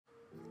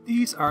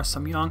These are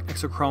some young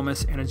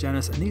Exochromis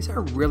anagenyes, and these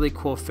are really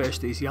cool fish.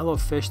 These yellow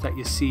fish that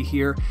you see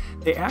here,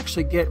 they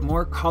actually get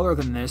more color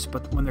than this,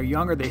 but when they're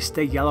younger they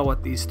stay yellow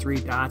with these 3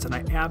 dots, and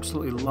I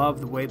absolutely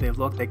love the way they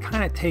look. They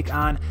kind of take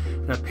on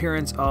an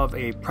appearance of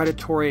a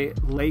predatory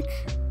lake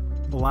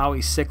Malawi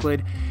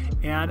cichlid,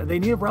 and they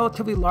need a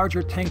relatively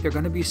larger tank. They're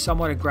going to be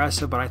somewhat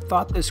aggressive, but I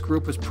thought this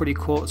group was pretty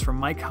cool. It's from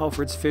Mike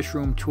Helford's Fish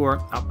Room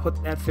Tour. I'll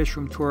put that Fish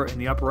Room Tour in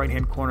the upper right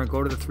hand corner.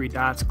 Go to the 3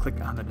 dots, click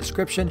on the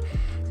description.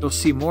 You'll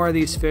see more of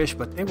these fish,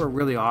 but they were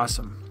really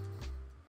awesome.